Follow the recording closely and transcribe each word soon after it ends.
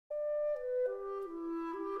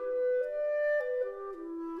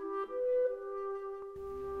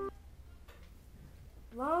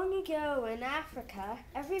ago in Africa,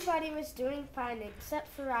 everybody was doing fine except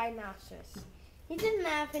for Rhinoceros. He didn't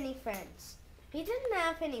have any friends. He didn't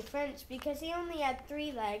have any friends because he only had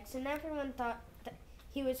 3 legs and everyone thought that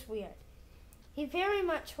he was weird. He very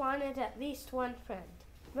much wanted at least one friend.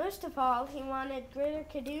 Most of all, he wanted Greater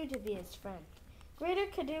Cadieux to be his friend. Greater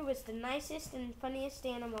Cadieux was the nicest and funniest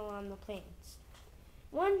animal on the plains.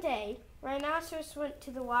 One day, Rhinoceros went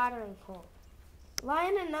to the watering hole.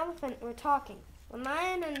 Lion and Elephant were talking. When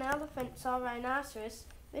Lion and Elephant saw Rhinoceros,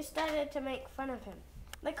 they started to make fun of him.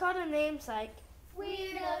 They called him names like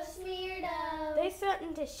Weirdo, Smeardo. They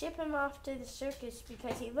threatened to ship him off to the circus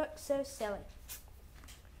because he looked so silly.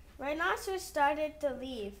 Rhinoceros started to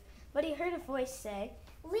leave, but he heard a voice say,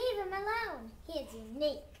 Leave him alone. He is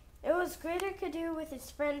unique. It was Greater Cadieux with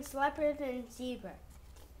his friends Leopard and Zebra.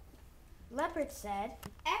 Leopard said,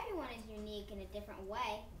 Everyone is unique in a different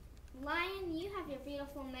way. Lion, you have your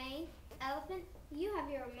beautiful mane. Elephant, you have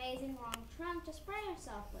your amazing long trunk to spray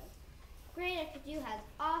yourself with. Greater Cadieux has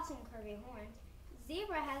awesome curvy horns.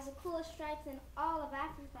 Zebra has the coolest stripes in all of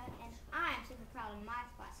Africa, and I am super proud of my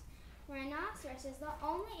spots. Rhinoceros is the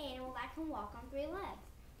only animal that can walk on 3 legs.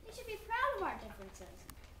 We should be proud of our differences.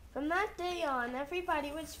 From that day on,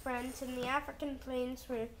 everybody was friends and the African plains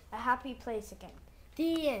were a happy place again.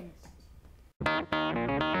 The end.